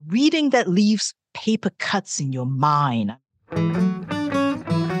reading that leaves paper cuts in your mind.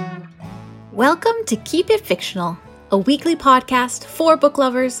 Welcome to Keep It Fictional, a weekly podcast for book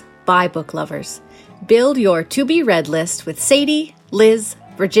lovers by book lovers. Build your to-be-read list with Sadie, Liz,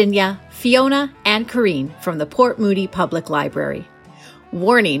 Virginia, Fiona, and Corrine from the Port Moody Public Library.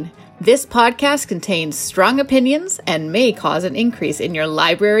 Warning, this podcast contains strong opinions and may cause an increase in your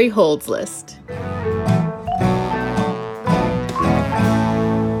library holds list.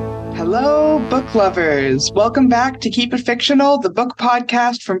 Hello, book lovers. Welcome back to Keep It Fictional, the book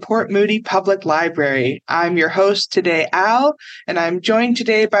podcast from Port Moody Public Library. I'm your host today, Al, and I'm joined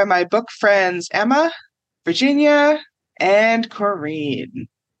today by my book friends, Emma, Virginia, and Corrine.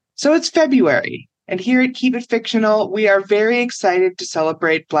 So it's February, and here at Keep It Fictional, we are very excited to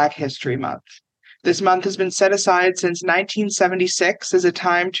celebrate Black History Month. This month has been set aside since 1976 as a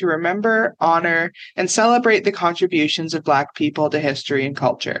time to remember, honor, and celebrate the contributions of Black people to history and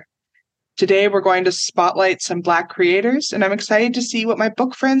culture. Today, we're going to spotlight some Black creators, and I'm excited to see what my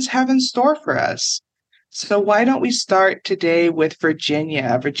book friends have in store for us. So why don't we start today with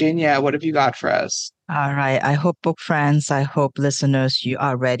Virginia? Virginia, what have you got for us? All right. I hope book friends, I hope listeners, you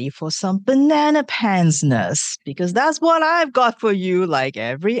are ready for some banana pantsness, because that's what I've got for you like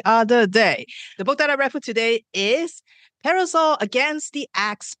every other day. The book that I read for today is Parasol Against the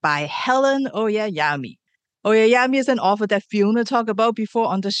Axe by Helen Oyeyemi. Oyeyemi is an author that Fiona talked about before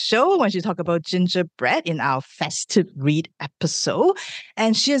on the show when she talked about gingerbread in our festive read episode.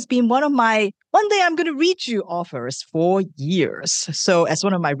 And she has been one of my one day I'm going to read you authors for years. So as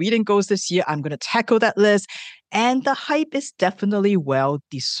one of my reading goals this year, I'm going to tackle that list. And the hype is definitely well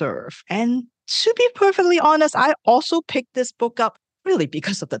deserved. And to be perfectly honest, I also picked this book up really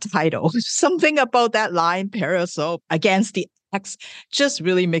because of the title. Something about that line, Parasol Against the Axe, just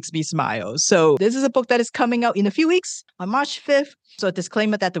really makes me smile. So this is a book that is coming out in a few weeks on March 5th. So a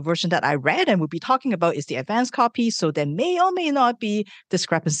disclaimer that the version that I read and will be talking about is the advanced copy. So there may or may not be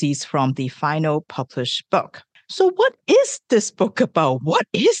discrepancies from the final published book. So what is this book about? What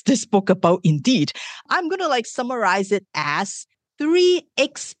is this book about indeed? I'm going to summarize it as three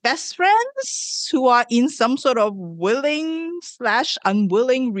ex-best friends who are in some sort of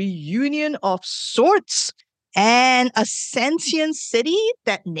willing/unwilling reunion of sorts, and a sentient city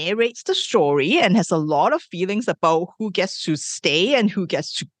that narrates the story and has a lot of feelings about who gets to stay and who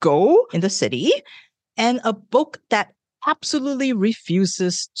gets to go in the city, and a book that absolutely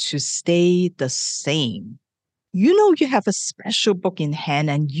refuses to stay the same. You know you have a special book in hand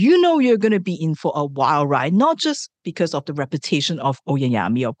and you know you're going to be in for a wild ride, not just because of the reputation of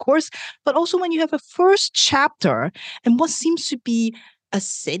Oyeyemi, of course, but also when you have a first chapter and what seems to be a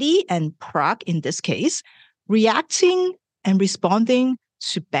city, and Prague in this case, reacting and responding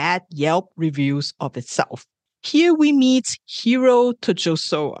to bad Yelp reviews of itself. Here we meet Hiro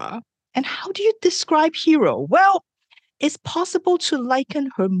Tojosowa. And how do you describe Hiro? Well, it's possible to liken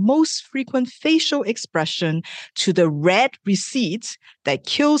her most frequent facial expression to the red receipt that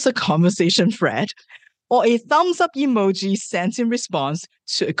kills a conversation thread, or a thumbs up emoji sent in response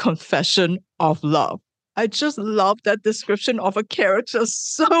to a confession of love. I just love that description of a character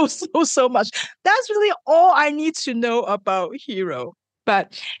so much. That's really all I need to know about Hiro.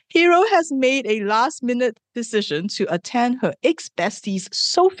 But Hiro has made a last-minute decision to attend her ex-bestie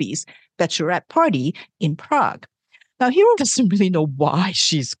Sophie's bachelorette party in Prague. Now, Hiro doesn't really know why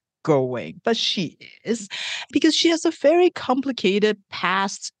she's going, but she is, because she has a very complicated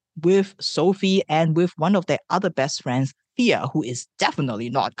past with Sophie and with one of their other best friends, Thea, who is definitely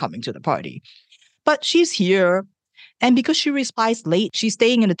not coming to the party. But she's here, and because she replies late, she's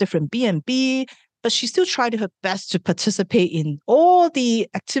staying in a different B&B, but she still tried her best to participate in all the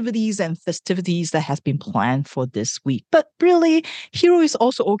activities and festivities that has been planned for this week. But really, Hiro is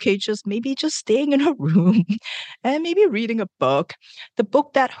also okay just staying in her room and maybe reading a book, the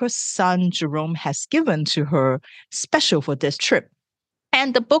book that her son Jerome has given to her special for this trip.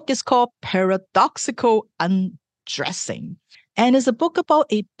 And the book is called Paradoxical Undressing. And it's a book about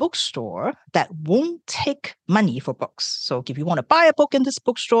a bookstore that won't take money for books. So if you want to buy a book in this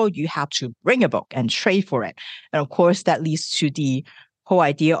bookstore, you have to bring a book and trade for it. And of course, that leads to the whole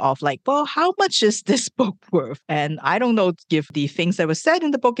idea of how much is this book worth? And I don't know if the things that were said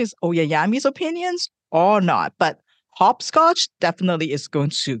in the book is Oyeyemi's opinions or not, but hopscotch definitely is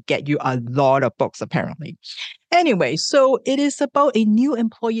going to get you a lot of books, apparently. Anyway, so it is about a new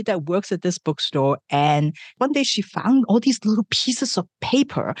employee that works at this bookstore. And one day she found all these little pieces of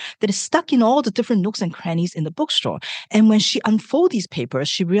paper that is stuck in all the different nooks and crannies in the bookstore. And when she unfolded these papers,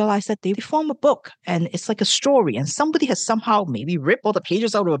 she realized that they form a book. And it's like a story. And somebody has somehow maybe ripped all the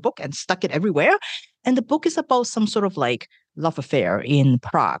pages out of a book and stuck it everywhere. And the book is about some sort of love affair in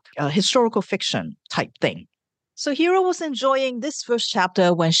Prague, a historical fiction type thing. So Hero was enjoying this first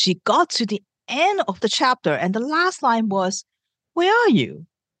chapter when she got to the end of the chapter, and the last line was, "Where are you?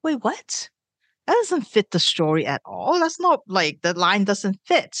 Wait, what?" That doesn't fit the story at all. That's not like the line doesn't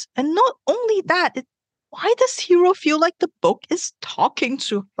fit. And not only that, why does Hero feel like the book is talking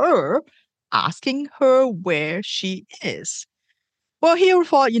to her, asking her where she is? Well, Hero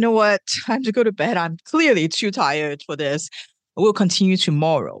thought, you know what, time to go to bed. I'm clearly too tired for this. We'll continue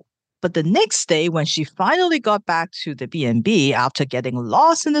tomorrow. But the next day, when she finally got back to the B&B after getting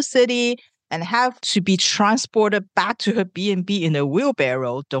lost in the city and have to be transported back to her B&B in a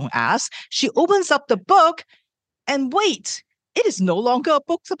wheelbarrow, don't ask, she opens up the book and wait, it is no longer a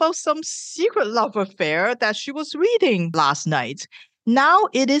book about some secret love affair that she was reading last night. Now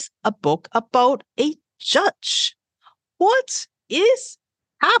it is a book about a judge. What is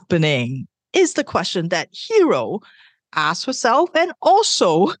happening? Is the question that Hero asked herself, and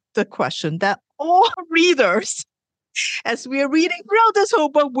also the question that all readers, as we are reading throughout this whole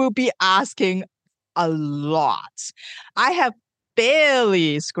book, will be asking a lot. I have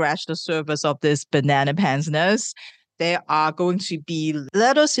barely scratched the surface of this banana pants-ness. There are going to be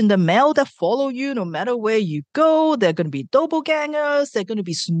letters in the mail that follow you no matter where you go. There are going to be doppelgangers. There are going to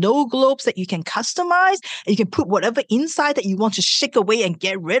be snow globes that you can customize. And you can put whatever inside that you want to shake away and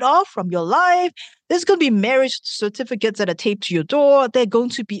get rid of from your life. There's going to be marriage certificates that are taped to your door. There's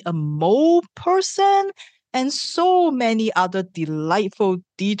going to be a mole person and so many other delightful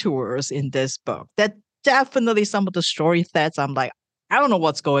detours in this book. That definitely some of the story threads I'm like, I don't know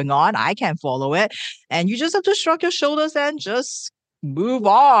what's going on. I can't follow it. And you just have to shrug your shoulders and just move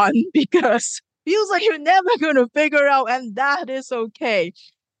on because it feels like you're never going to figure out, and that is okay.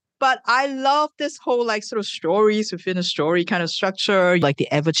 But I love this whole like sort of stories within a story kind of structure, like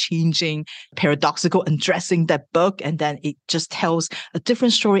the ever-changing, paradoxical undressing that book. And then it just tells a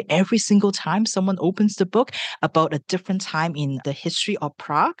different story every single time someone opens the book about a different time in the history of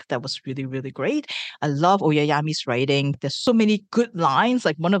Prague. That was really, really great. I love Oyayami's writing. There's so many good lines.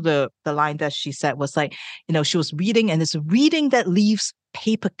 Like one of the line that she said was like, you know, she was reading and it's a reading that leaves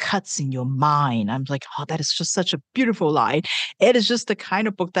paper cuts in your mind. I'm like, oh, that is just such a beautiful line. It is just the kind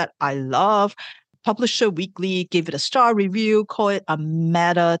of book that I love. Publisher Weekly gave it a star review, call it a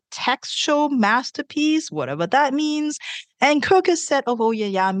meta textual masterpiece, whatever that means. And Kirkus said of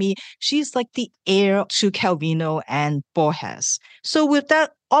Oyayami, she's like the heir to Calvino and Borges. So with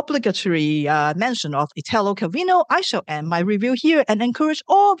that obligatory mention of Italo Calvino, I shall end my review here and encourage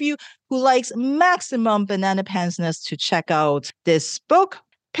all of you who likes maximum banana pants-ness to check out this book,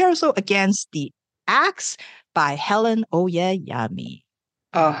 Parasol Against the Axe by Helen Oyayami.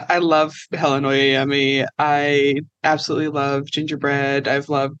 I love Helen Oyayami. I absolutely love Gingerbread. I've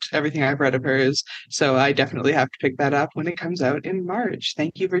loved everything I've read of hers. So I definitely have to pick that up when it comes out in March.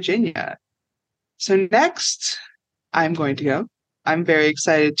 Thank you, Virginia. So next, I'm going to go. I'm very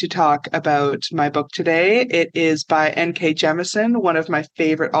excited to talk about my book today. It is by N.K. Jemisin, one of my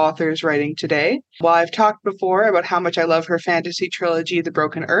favorite authors writing today. While I've talked before about how much I love her fantasy trilogy, The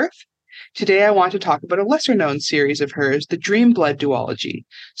Broken Earth, today I want to talk about a lesser-known series of hers, the Dreamblood duology,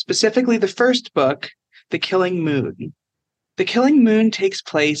 specifically the first book, The Killing Moon. The Killing Moon takes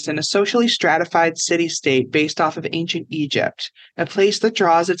place in a socially stratified city-state based off of ancient Egypt, a place that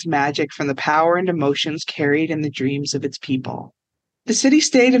draws its magic from the power and emotions carried in the dreams of its people. The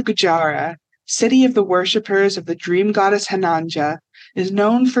city-state of Gujarat, city of the worshippers of the dream goddess Hananja, is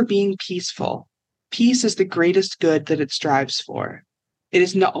known for being peaceful. Peace is the greatest good that it strives for. It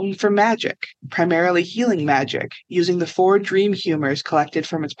is known for magic, primarily healing magic, using the 4 dream humors collected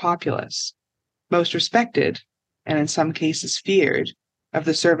from its populace. Most respected, and in some cases feared, of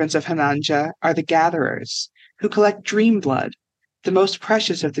the servants of Hananja are the gatherers, who collect dream blood, the most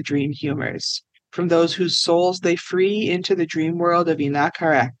precious of the dream humors, from those whose souls they free into the dream world of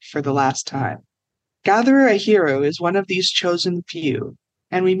Inakarek for the last time. Gatherer Ahiro is one of these chosen few,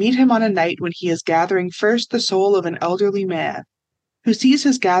 and we meet him on a night when he is gathering first the soul of an elderly man, who sees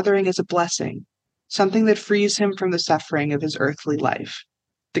his gathering as a blessing, something that frees him from the suffering of his earthly life.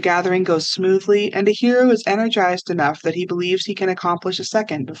 The gathering goes smoothly, and Ahiro is energized enough that he believes he can accomplish a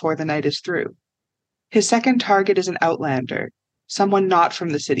second before the night is through. His second target is an outlander, someone not from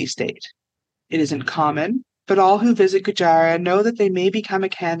the city-state. It isn't common, but all who visit Gujarat know that they may become a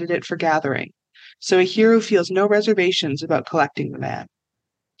candidate for gathering, so Ahiro feels no reservations about collecting the man.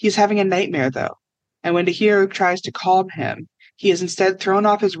 He is having a nightmare, though, and when Ahiro tries to calm him, he is instead thrown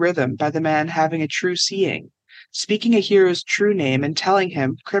off his rhythm by the man having a true seeing, speaking Ahiro's true name and telling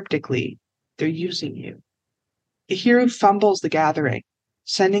him, cryptically, "They're using you." Ahiro fumbles the gathering,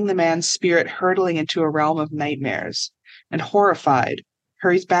 sending the man's spirit hurtling into a realm of nightmares, and horrified,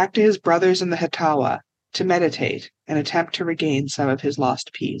 hurries back to his brothers in the Hatawa to meditate and attempt to regain some of his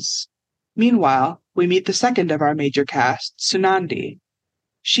lost peace. Meanwhile, we meet the second of our major cast, Sunandi.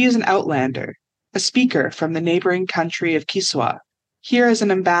 She is an outlander, a speaker from the neighboring country of Kiswa, here as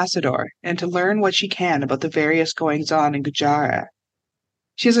an ambassador and to learn what she can about the various goings-on in Gujarat.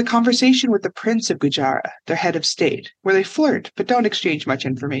 She has a conversation with the Prince of Gujarat, their head of state, where they flirt but don't exchange much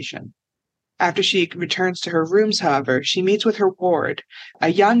information. After she returns to her rooms, however, she meets with her ward, a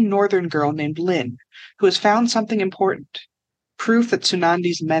young northern girl named Lynn, who has found something important, proof that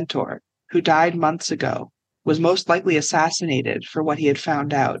Sunandi's mentor, who died months ago, was most likely assassinated for what he had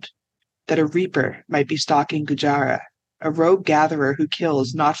found out, that a reaper might be stalking Gujarat, a rogue gatherer who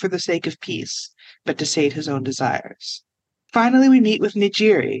kills not for the sake of peace, but to sate his own desires. Finally, we meet with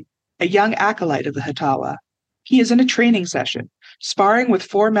Nijiri, a young acolyte of the Hatawa. He is in a training session, sparring with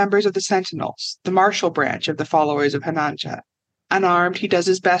 4 members of the Sentinels, the martial branch of the followers of Hananja. Unarmed, he does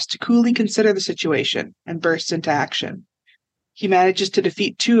his best to coolly consider the situation and bursts into action. He manages to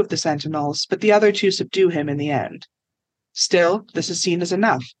defeat 2 of the Sentinels, but the other 2 subdue him in the end. Still, this is seen as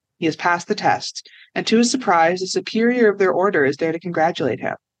enough. He has passed the test, and to his surprise, the superior of their order is there to congratulate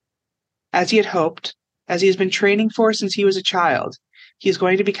him. As he had hoped, as he has been training for since he was a child, he is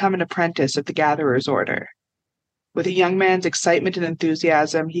going to become an apprentice of the Gatherer's Order. With a young man's excitement and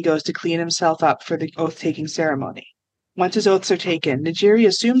enthusiasm, he goes to clean himself up for the oath-taking ceremony. Once his oaths are taken, Nijiri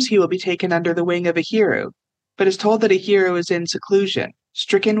assumes he will be taken under the wing of Ahiru, but is told that Ahiru is in seclusion,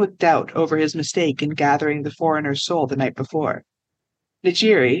 stricken with doubt over his mistake in gathering the foreigner's soul the night before.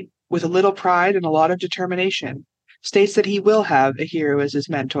 Nijiri, with a little pride and a lot of determination, states that he will have Ahiru as his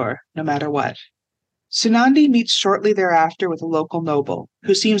mentor, no matter what. Sunandi meets shortly thereafter with a local noble,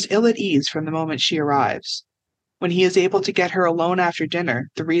 who seems ill at ease from the moment she arrives. When he is able to get her alone after dinner,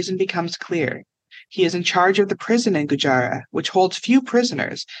 the reason becomes clear. He is in charge of the prison in Gujarat, which holds few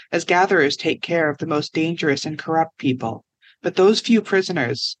prisoners, as gatherers take care of the most dangerous and corrupt people. But those few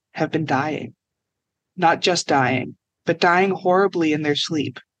prisoners have been dying. Not just dying, but dying horribly in their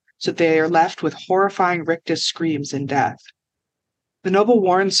sleep, so they are left with horrifying rictus screams in death. The noble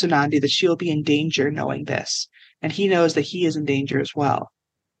warns Sunandi that she will be in danger knowing this, and he knows that he is in danger as well.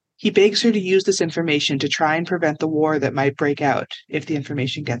 He begs her to use this information to try and prevent the war that might break out if the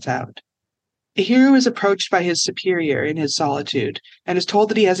information gets out. Ahiru is approached by his superior in his solitude and is told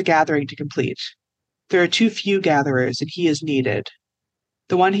that he has a gathering to complete. There are too few gatherers and he is needed.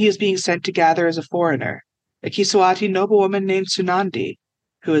 The one he is being sent to gather is a foreigner, a Kiswati noblewoman named Sunandi,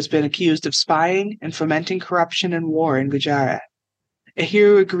 who has been accused of spying and fomenting corruption and war in Gujarat.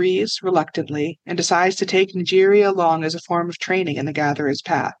 Ahiru agrees, reluctantly, and decides to take Nijiri along as a form of training in the gatherer's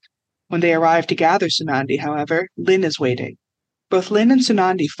path. When they arrive to gather Sunandi, however, Lynn is waiting. Both Lynn and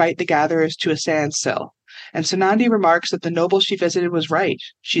Sunandi fight the gatherers to a standstill, and Sunandi remarks that the noble she visited was right.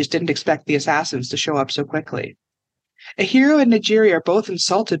 She just didn't expect the assassins to show up so quickly. Ahiru and Nijiri are both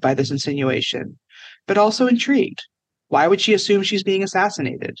insulted by this insinuation, but also intrigued. Why would she assume she's being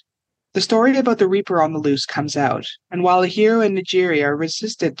assassinated? The story about the Reaper on the loose comes out, and while Ahiru and Nijiri are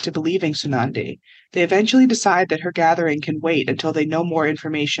resistant to believing Sunandi, they eventually decide that her gathering can wait until they know more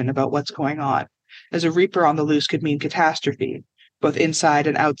information about what's going on, as a Reaper on the loose could mean catastrophe, both inside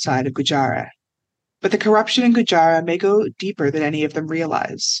and outside of Gujarat. But the corruption in Gujarat may go deeper than any of them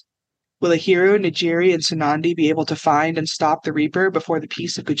realize. Will Ahiru, Nijiri, and Sunandi be able to find and stop the Reaper before the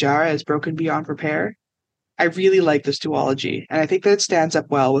peace of Gujarat is broken beyond repair? I really like this duology, and I think that it stands up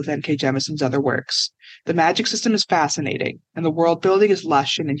well with N.K. Jemison's other works. The magic system is fascinating, and the world building is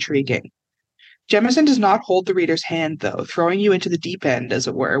lush and intriguing. Jemison does not hold the reader's hand, though, throwing you into the deep end, as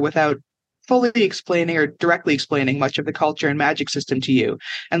it were, without fully explaining or directly explaining much of the culture and magic system to you,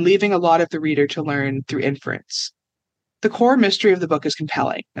 and leaving a lot of the reader to learn through inference. The core mystery of the book is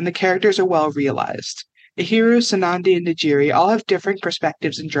compelling, and the characters are well realized. Ahiru, Sunandi, and Nijiri all have different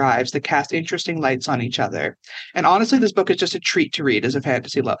perspectives and drives that cast interesting lights on each other, and honestly, this book is just a treat to read as a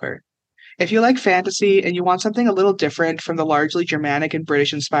fantasy lover. If you like fantasy and you want something a little different from the largely Germanic and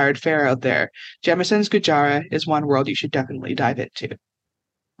British-inspired fare out there, Jemison's Gujarat is one world you should definitely dive into.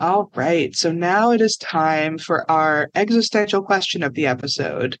 All right, so now it is time for our existential question of the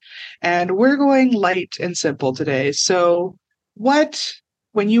episode, and we're going light and simple today. So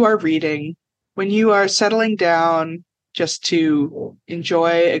when you are reading, when you are settling down just to enjoy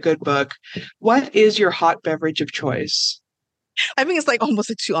a good book, what is your hot beverage of choice? I think it's like almost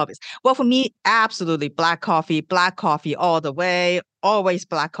like too obvious. Well, for me, absolutely black coffee all the way, always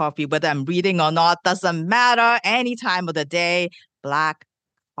black coffee, whether I'm reading or not, doesn't matter, any time of the day, black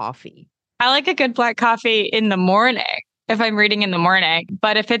coffee. I like a good black coffee in the morning. if I'm reading in the morning.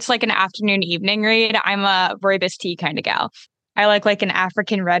 But if it's like an afternoon, evening read, I'm a rooibos tea kind of gal. I like an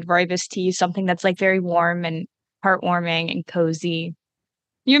African red rooibos tea, something that's like very warm and heartwarming and cozy.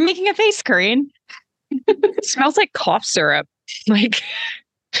 You're making a face, Corinne. It smells like cough syrup. Like,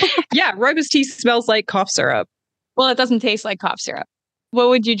 yeah, rooibos tea smells like cough syrup. Well, it doesn't taste like cough syrup. What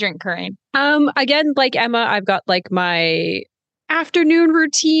would you drink, Corinne? Again, like Emma, I've got like my afternoon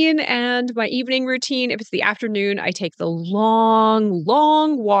routine and my evening routine. If it's the afternoon, I take the long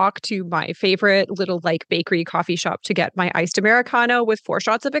walk to my favorite little like bakery coffee shop to get my iced Americano with 4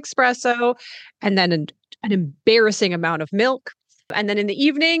 shots of espresso and then an embarrassing amount of milk. And then in the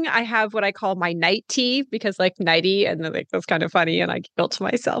evening, I have what I call my night tea because like nighty, and then like that's kind of funny, and I guilt to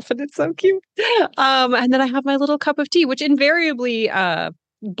myself, and it's so cute. And then I have my little cup of tea, which invariably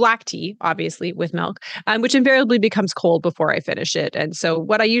black tea, obviously with milk, which invariably becomes cold before I finish it. And so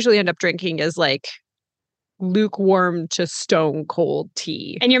what I usually end up drinking is like lukewarm to stone cold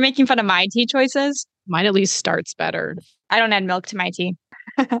tea. And you're making fun of my tea choices? Mine at least starts better. I don't add milk to my tea.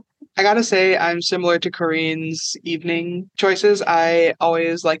 I gotta say, I'm similar to Corinne's evening choices. I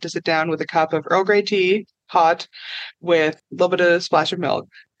always like to sit down with a cup of Earl Grey tea, hot, with a little bit of a splash of milk.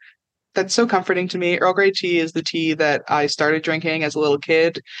 That's so comforting to me. Earl Grey tea is the tea that I started drinking as a little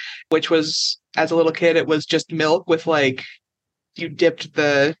kid, which was, as a little kid, it was just milk with like, you dipped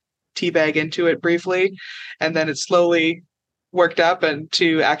the tea bag into it briefly, and then it slowly worked up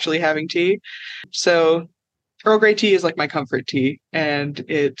into actually having tea. So Earl Grey tea is like my comfort tea, and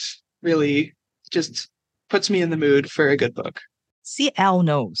it really just puts me in the mood for a good book. CL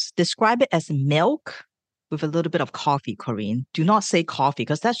knows. Describe it as milk with a little bit of coffee, Corinne. Do not say coffee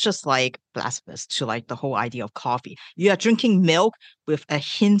because that's just like blasphemous to like the whole idea of coffee. You are drinking milk with a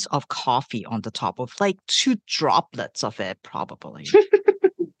hint of coffee on the top of like 2 droplets of it, probably.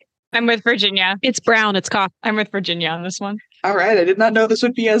 I'm with Virginia. It's brown. It's coffee. I'm with Virginia on this one. All right. I did not know this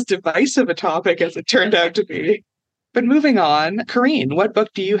would be as divisive a topic as it turned out to be. But moving on, Corinne, what book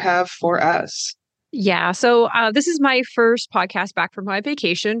do you have for us? Yeah. So this is my first podcast back from my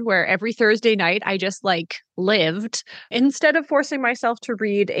vacation where every Thursday night I just like lived instead of forcing myself to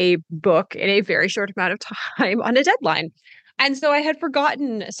read a book in a very short amount of time on a deadline. And so I had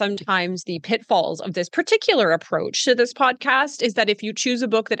forgotten sometimes the pitfalls of this particular approach to this podcast is that if you choose a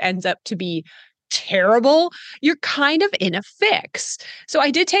book that ends up to be terrible, you're kind of in a fix. So I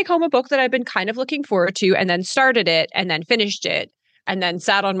did take home a book that I've been kind of looking forward to and then started it and then finished it and then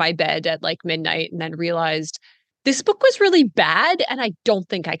sat on my bed at like midnight and then realized this book was really bad and I don't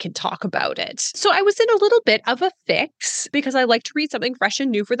think I can talk about it. So I was in a little bit of a fix because I like to read something fresh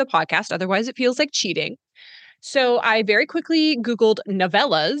and new for the podcast. Otherwise, it feels like cheating. So I very quickly Googled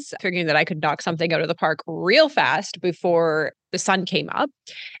novellas, figuring that I could knock something out of the park real fast before the sun came up.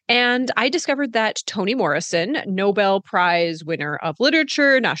 And I discovered that Toni Morrison, Nobel Prize winner of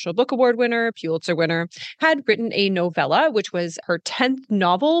literature, National Book Award winner, Pulitzer winner, had written a novella, which was her 10th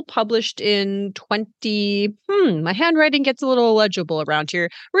novel published in my handwriting gets a little illegible around here.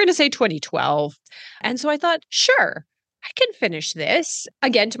 We're going to say 2012. And so I thought, sure, I can finish this.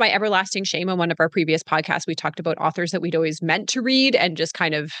 Again, to my everlasting shame, on one of our previous podcasts, we talked about authors that we'd always meant to read and just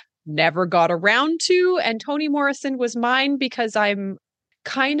kind of never got around to. And Toni Morrison was mine because I'm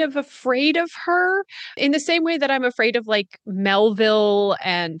kind of afraid of her in the same way that I'm afraid of like Melville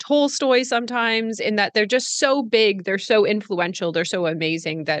and Tolstoy sometimes, in that they're just so big, they're so influential, they're so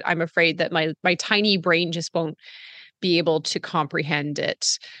amazing that I'm afraid that my tiny brain just won't be able to comprehend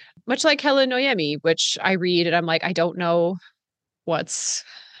it. Much like Helen Noyemi, which I read and I'm like, I don't know what's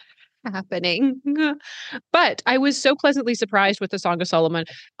happening. But I was so pleasantly surprised with the Song of Solomon,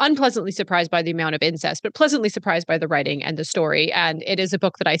 unpleasantly surprised by the amount of incest, but pleasantly surprised by the writing and the story. And it is a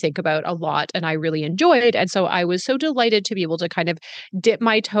book that I think about a lot and I really enjoyed. And so I was so delighted to be able to kind of dip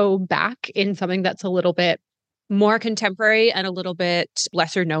my toe back in something that's a little bit more contemporary and a little bit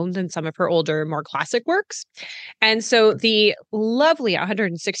lesser known than some of her older, more classic works. And so the lovely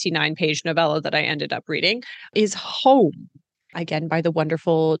 169-page novella that I ended up reading is Home, again, by the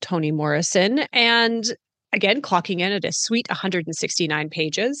wonderful Toni Morrison. And again, clocking in at a sweet 169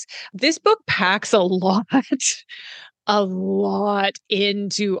 pages. This book packs a lot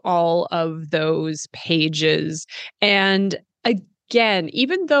into all of those pages. And again,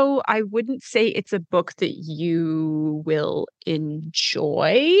 even though I wouldn't say it's a book that you will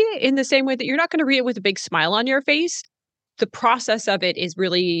enjoy in the same way that you're not going to read it with a big smile on your face, the process of it is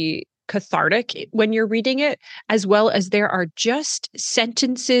really cathartic when you're reading it, as well as there are just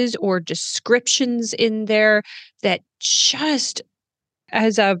sentences or descriptions in there that just,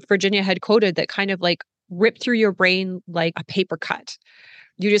 as Virginia had quoted, that kind of like rip through your brain like a paper cut.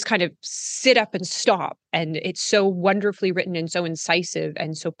 you just kind of sit up and stop. And it's so wonderfully written and so incisive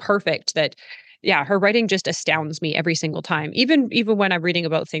and so perfect that, yeah, her writing just astounds me every single time, even when I'm reading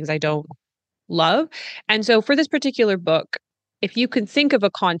about things I don't love. And so for this particular book, if you can think of a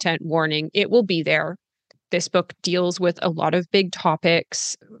content warning, it will be there. This book deals with a lot of big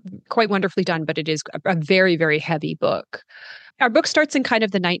topics, quite wonderfully done, but it is a very, very heavy book. Our book starts in kind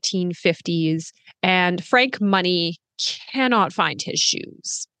of the 1950s, and Frank Money cannot find his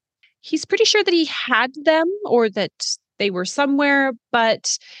shoes. He's pretty sure that he had them or that they were somewhere,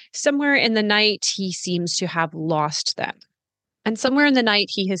 but somewhere in the night, he seems to have lost them. And somewhere in the night,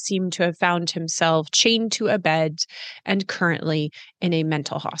 he has seemed to have found himself chained to a bed and currently in a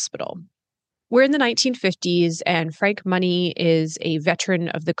mental hospital. We're in the 1950s, and Frank Money is a veteran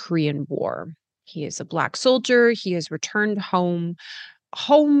of the Korean War. He is a Black soldier. He has returned home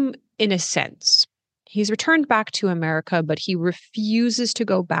in a sense. He's returned back to America, but he refuses to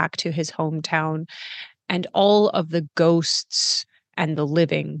go back to his hometown and all of the ghosts and the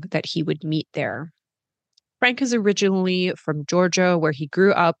living that he would meet there. Frank is originally from Georgia, where he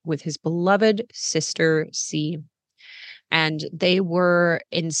grew up with his beloved sister, C. And they were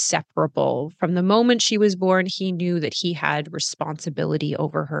inseparable. From the moment she was born, he knew that he had responsibility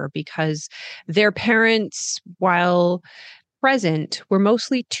over her because their parents, while present, were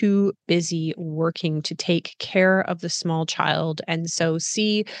mostly too busy working to take care of the small child. And so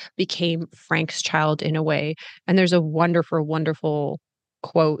C became Frank's child in a way. And there's a wonderful, wonderful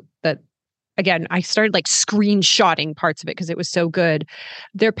quote that, again, I started like screenshotting parts of it because it was so good.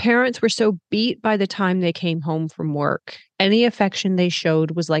 Their parents were so beat by the time they came home from work. Any affection they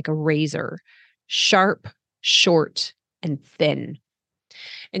showed was like a razor, sharp, short, and thin.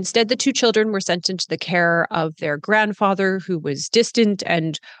 Instead, the two children were sent into the care of their grandfather, who was distant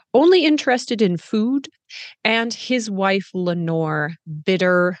and only interested in food, and his wife, Lenore,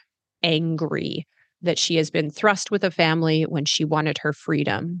 bitter, angry that she has been thrust with a family when she wanted her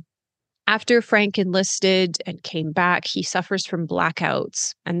freedom. After Frank enlisted and came back, he suffers from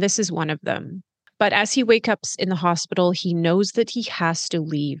blackouts, and this is one of them. But as he wakes up in the hospital, he knows that he has to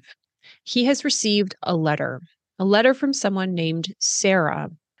leave. He has received a letter from someone named Sarah,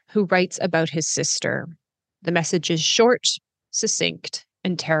 who writes about his sister. The message is short, succinct,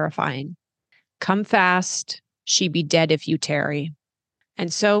 and terrifying. Come fast, she be dead if you tarry.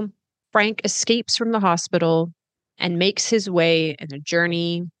 And so Frank escapes from the hospital and makes his way in a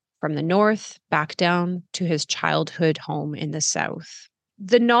journey from the north back down to his childhood home in the south.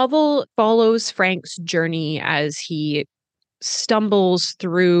 The novel follows Frank's journey as he stumbles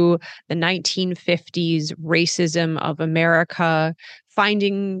through the 1950s racism of America,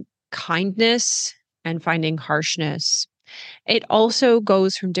 finding kindness and finding harshness. It also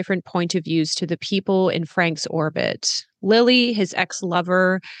goes from different point of views to the people in Frank's orbit. Lily, his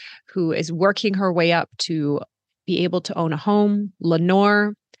ex-lover, who is working her way up to be able to own a home.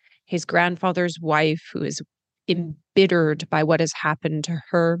 Lenore, his grandfather's wife, who is embittered by what has happened to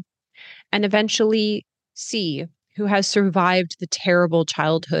her. And eventually, C, who has survived the terrible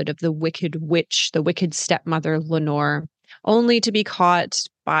childhood of the wicked witch, the wicked stepmother, Lenore, only to be caught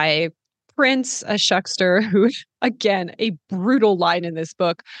by Prince, a shuckster, who, again, a brutal line in this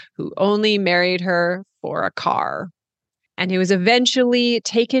book, who only married her for a car. And he was eventually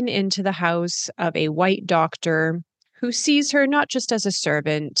taken into the house of a white doctor who sees her not just as a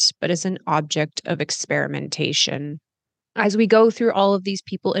servant, but as an object of experimentation. As we go through all of these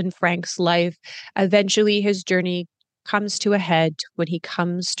people in Frank's life, eventually his journey comes to a head when he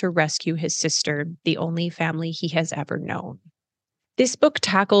comes to rescue his sister, the only family he has ever known. This book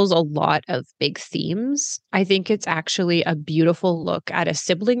tackles a lot of big themes. I think it's actually a beautiful look at a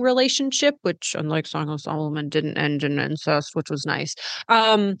sibling relationship, which, unlike Song of Solomon, didn't end in incest, which was nice.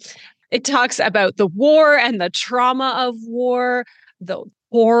 It talks about the war and the trauma of war, the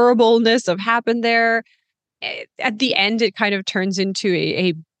horribleness of happened there. At the end, it kind of turns into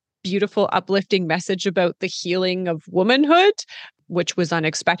a beautiful, uplifting message about the healing of womanhood, which was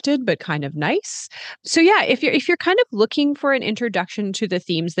unexpected, but kind of nice. So yeah, if you're kind of looking for an introduction to the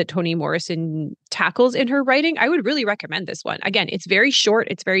themes that Toni Morrison tackles in her writing, I would really recommend this one. Again, it's very short,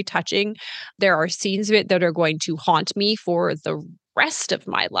 it's very touching. There are scenes of it that are going to haunt me for the rest of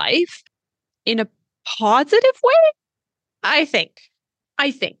my life in a positive way, I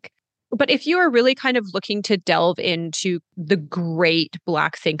think. But if you are really kind of looking to delve into the great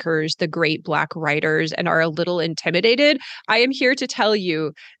Black thinkers, the great Black writers, and are a little intimidated, I am here to tell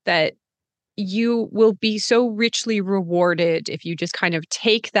you that you will be so richly rewarded if you just kind of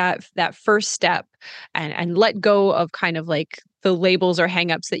take that first step and let go of kind of like the labels or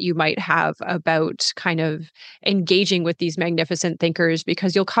hangups that you might have about kind of engaging with these magnificent thinkers,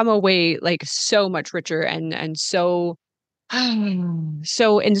 because you'll come away like so much richer and so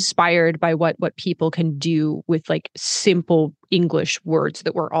so inspired by what people can do with like simple English words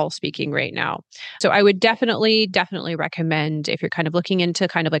that we're all speaking right now. So I would definitely recommend, if you're kind of looking into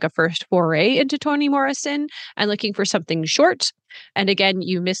kind of like a first foray into Toni Morrison and looking for something short. And again,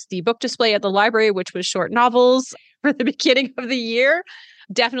 you missed the book display at the library, which was short novels for the beginning of the year.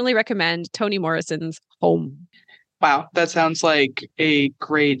 Definitely recommend Toni Morrison's Home. Wow, that sounds like a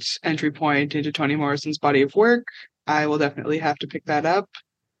great entry point into Toni Morrison's body of work. I will definitely have to pick that up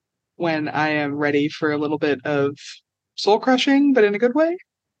when I am ready for a little bit of soul crushing, but in a good way.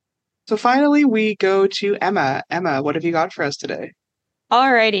 So finally, we go to Emma. Emma, what have you got for us today?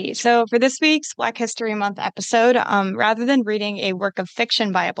 Alrighty. So for this week's Black History Month episode, rather than reading a work of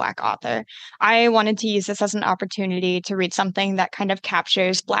fiction by a Black author, I wanted to use this as an opportunity to read something that kind of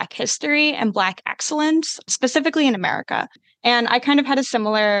captures Black history and Black excellence, specifically in America. And I kind of had a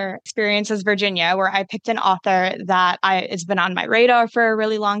similar experience as Virginia, where I picked an author that has been on my radar for a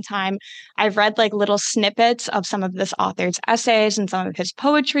really long time. I've read like little snippets of some of this author's essays and some of his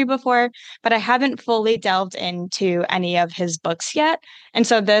poetry before, but I haven't fully delved into any of his books yet. And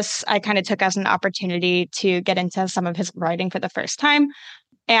so this I kind of took as an opportunity to get into some of his writing for the first time.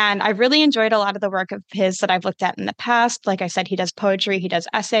 And I've really enjoyed a lot of the work of his that I've looked at in the past. Like I said, he does poetry, he does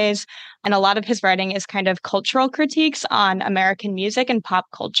essays, and a lot of his writing is kind of cultural critiques on American music and pop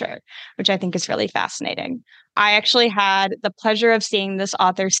culture, which I think is really fascinating. I actually had the pleasure of seeing this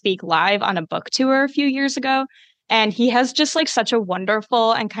author speak live on a book tour a few years ago. And he has just like such a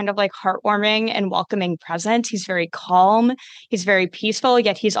wonderful and kind of like heartwarming and welcoming presence. He's very calm, he's very peaceful,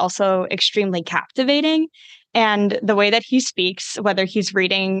 yet he's also extremely captivating. And the way that he speaks, whether he's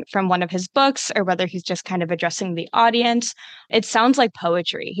reading from one of his books or whether he's just kind of addressing the audience, it sounds like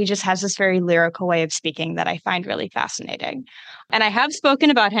poetry. He just has this very lyrical way of speaking that I find really fascinating. And I have spoken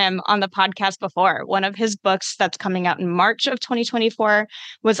about him on the podcast before. One of his books that's coming out in March of 2024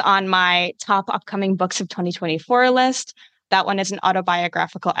 was on my top upcoming books of 2024 list. That one is an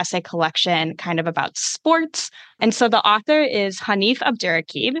autobiographical essay collection kind of about sports. And so the author is Hanif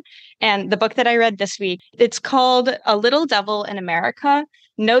Abdurraqib. And the book that I read this week, it's called A Little Devil in America,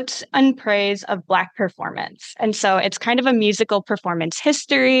 Notes and Praise of Black Performance. And so it's kind of a musical performance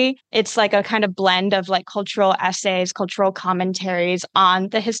history. It's like a kind of blend of like cultural essays, cultural commentaries on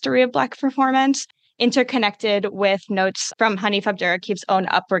the history of Black performance, interconnected with notes from Hanif Abdurraqib's own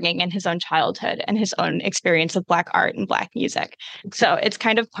upbringing and his own childhood and his own experience of Black art and Black music. So it's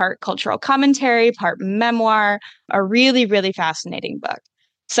kind of part cultural commentary, part memoir, a really, really fascinating book.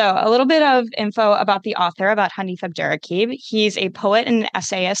 So a little bit of info about the author, about Hanif Abdurraqib. He's a poet and an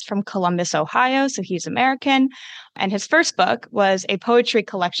essayist from Columbus, Ohio, so he's American. And his first book was a poetry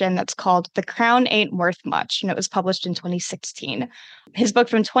collection that's called The Crown Ain't Worth Much, and it was published in 2016. His book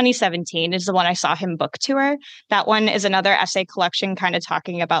from 2017 is the one I saw him book tour. That one is another essay collection kind of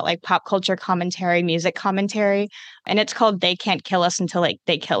talking about like pop culture commentary, music commentary, and it's called They Can't Kill Us Until like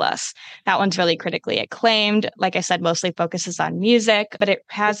They Kill Us. That one's really critically acclaimed. Like I said, mostly focuses on music, but it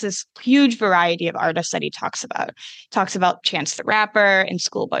has this huge variety of artists that he talks about. He talks about Chance the Rapper and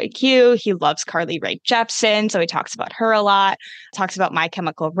Schoolboy Q. He loves Carly Rae Jepsen, so he talks about her a lot. Talks about My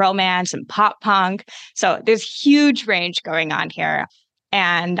Chemical Romance and pop punk. So there's huge range going on here.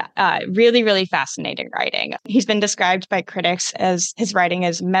 And really, really fascinating writing. He's been described by critics as his writing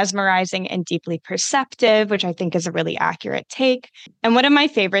is mesmerizing and deeply perceptive, which I think is a really accurate take. And one of my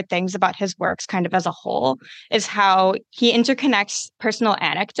favorite things about his works kind of as a whole is how he interconnects personal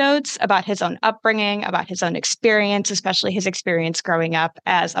anecdotes about his own upbringing, about his own experience, especially his experience growing up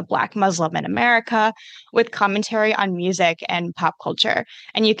as a Black Muslim in America, with commentary on music and pop culture.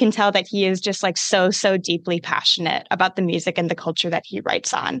 And you can tell that he is just like so deeply passionate about the music and the culture that he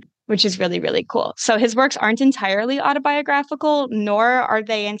writes on, which is really, really cool. So his works aren't entirely autobiographical, nor are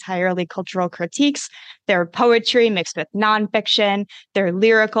they entirely cultural critiques. They're poetry mixed with nonfiction. They're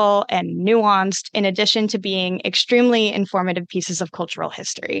lyrical and nuanced, in addition to being extremely informative pieces of cultural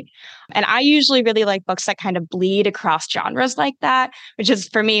history. And I usually really like books that kind of bleed across genres like that, which is,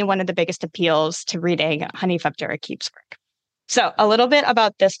 for me, one of the biggest appeals to reading Hanif Abdurraqib's work. So a little bit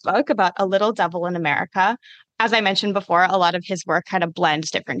about this book, about A Little Devil in America. As I mentioned before, a lot of his work kind of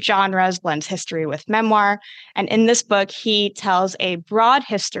blends different genres, blends history with memoir. And in this book, he tells a broad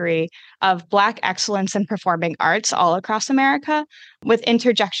history of Black excellence in performing arts all across America, with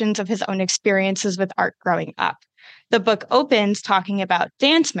interjections of his own experiences with art growing up. The book opens talking about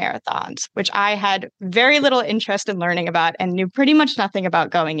dance marathons, which I had very little interest in learning about and knew pretty much nothing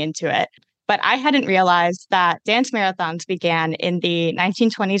about going into it. But I hadn't realized that dance marathons began in the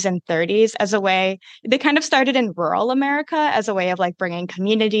 1920s and 30s as a way, they kind of started in rural America as a way of like bringing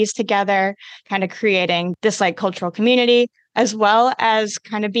communities together, kind of creating this like cultural community, as well as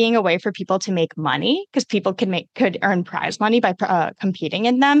kind of being a way for people to make money because people could earn prize money by competing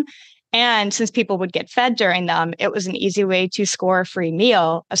in them. And since people would get fed during them, it was an easy way to score a free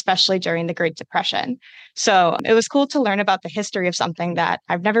meal, especially during the Great Depression. So it was cool to learn about the history of something that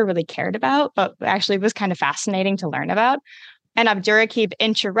I've never really cared about, but actually was kind of fascinating to learn about. And Abdurraqib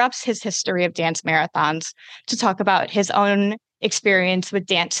interrupts his history of dance marathons to talk about his own experience with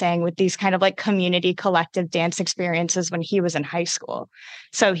dancing, with these kind of like community collective dance experiences when he was in high school.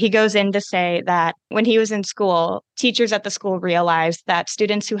 So he goes in to say that when he was in school, teachers at the school realized that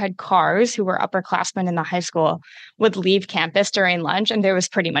students who had cars, who were upperclassmen in the high school, would leave campus during lunch, and there was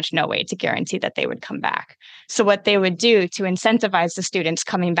pretty much no way to guarantee that they would come back. So what they would do to incentivize the students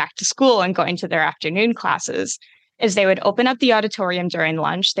coming back to school and going to their afternoon classes is they would open up the auditorium during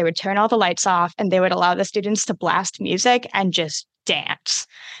lunch, they would turn all the lights off, and they would allow the students to blast music and just dance.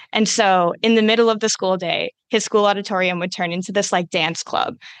 And so in the middle of the school day, his school auditorium would turn into this like dance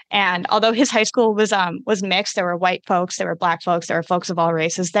club. And although his high school was mixed, there were white folks, there were Black folks, there were folks of all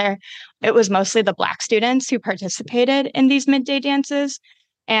races there. It was mostly the Black students who participated in these midday dances.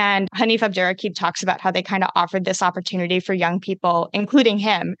 And Hanif Abdurraqib talks about how they kind of offered this opportunity for young people, including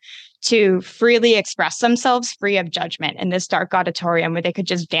him, to freely express themselves free of judgment in this dark auditorium where they could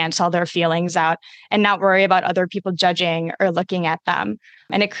just dance all their feelings out and not worry about other people judging or looking at them.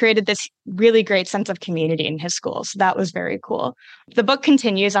 And it created this really great sense of community in his school. So that was very cool. The book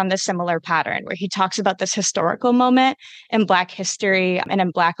continues on this similar pattern where he talks about this historical moment in Black history and in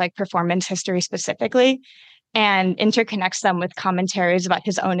Black like performance history specifically, and interconnects them with commentaries about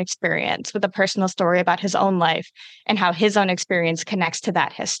his own experience, with a personal story about his own life and how his own experience connects to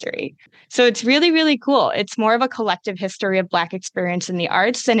that history. So it's really, really cool. It's more of a collective history of Black experience in the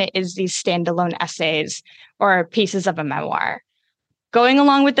arts than it is these standalone essays or pieces of a memoir. Going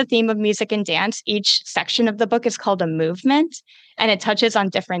along with the theme of music and dance, each section of the book is called a movement, and it touches on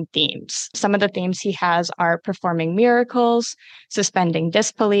different themes. Some of the themes he has are performing miracles, suspending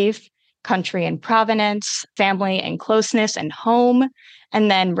disbelief, country and provenance, family and closeness and home, and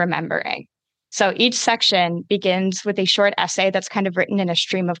then remembering. So each section begins with a short essay that's kind of written in a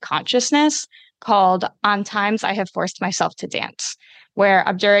stream of consciousness called On Times I Have Forced Myself to Dance, where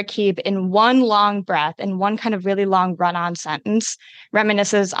Abdurraqib, in one long breath, in one kind of really long run-on sentence,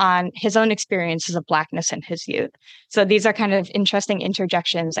 reminisces on his own experiences of Blackness in his youth. So these are kind of interesting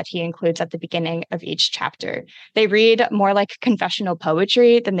interjections that he includes at the beginning of each chapter. They read more like confessional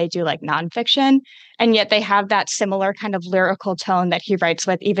poetry than they do like nonfiction, and yet they have that similar kind of lyrical tone that he writes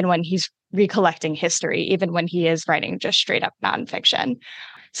with even when he's recollecting history, even when he is writing just straight up nonfiction.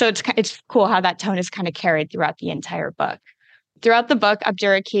 So it's cool how that tone is kind of carried throughout the entire book. Throughout the book,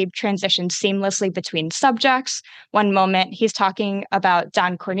 Abdurraqib transitions seamlessly between subjects. One moment, he's talking about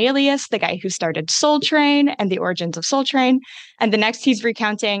Don Cornelius, the guy who started Soul Train and the origins of Soul Train. And the next, he's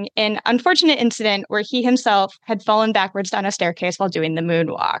recounting an unfortunate incident where he himself had fallen backwards down a staircase while doing the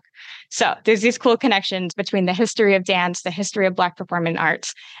moonwalk. So there's these cool connections between the history of dance, the history of Black performing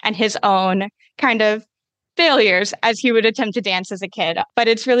arts, and his own kind of failures as he would attempt to dance as a kid. But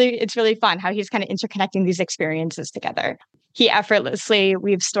it's really fun how he's kind of interconnecting these experiences together. He effortlessly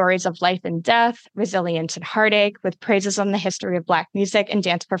weaves stories of life and death, resilience and heartache, with praises on the history of Black music and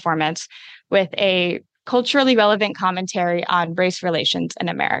dance performance, with a culturally relevant commentary on race relations in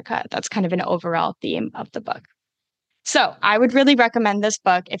America. That's kind of an overall theme of the book. So I would really recommend this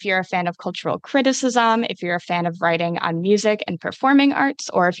book if you're a fan of cultural criticism, if you're a fan of writing on music and performing arts,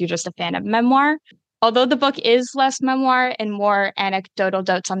 or if you're just a fan of memoir. Although the book is less memoir and more anecdotal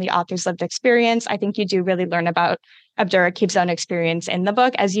notes on the author's lived experience, I think you do really learn about Abdurraqib's own experience in the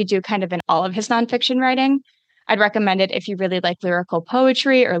book, as you do kind of in all of his nonfiction writing. I'd recommend it if you really like lyrical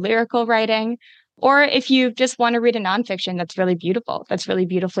poetry or lyrical writing, or if you just want to read a nonfiction that's really beautiful, that's really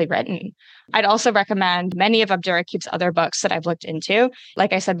beautifully written. I'd also recommend many of Abdurraqib's other books that I've looked into.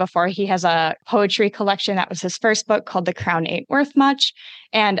 Like I said before, he has a poetry collection that was his first book called The Crown Ain't Worth Much,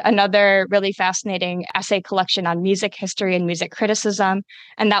 and another really fascinating essay collection on music history and music criticism.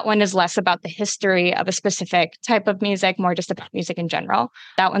 And that one is less about the history of a specific type of music, more just about music in general.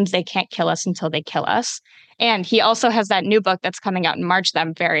 That one's They Can't Kill Us Until They Kill Us. And he also has that new book that's coming out in March that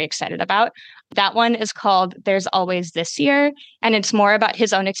I'm very excited about. That one is called There's Always This Year, and it's more about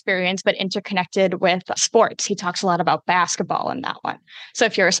his own experience, but interconnected with sports. He talks a lot about basketball in that one. So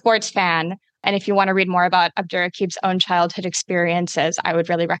if you're a sports fan, and if you want to read more about Abdurraqib's own childhood experiences, I would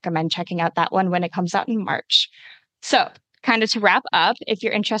really recommend checking out that one when it comes out in March. So kind of to wrap up, if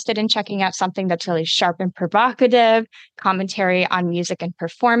you're interested in checking out something that's really sharp and provocative, commentary on music and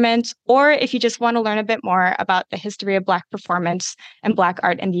performance, or if you just want to learn a bit more about the history of Black performance and Black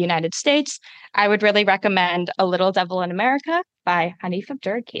art in the United States, I would really recommend A Little Devil in America by Hanif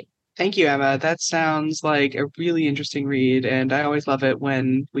Abdurraqib. Thank you, Emma. That sounds like a really interesting read, and I always love it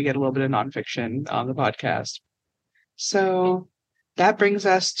when we get a little bit of nonfiction on the podcast. So that brings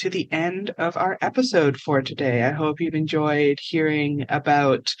us to the end of our episode for today. I hope you've enjoyed hearing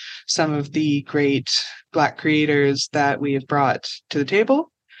about some of the great Black creators that we have brought to the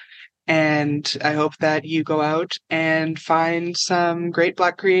table. And I hope that you go out and find some great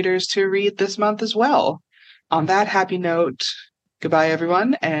Black creators to read this month as well. On that happy note, goodbye,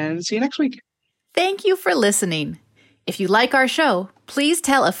 everyone, and see you next week. Thank you for listening. If you like our show, please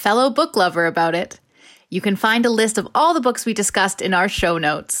tell a fellow book lover about it. You can find a list of all the books we discussed in our show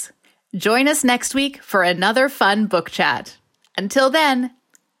notes. Join us next week for another fun book chat. Until then,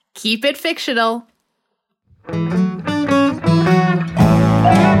 keep it fictional.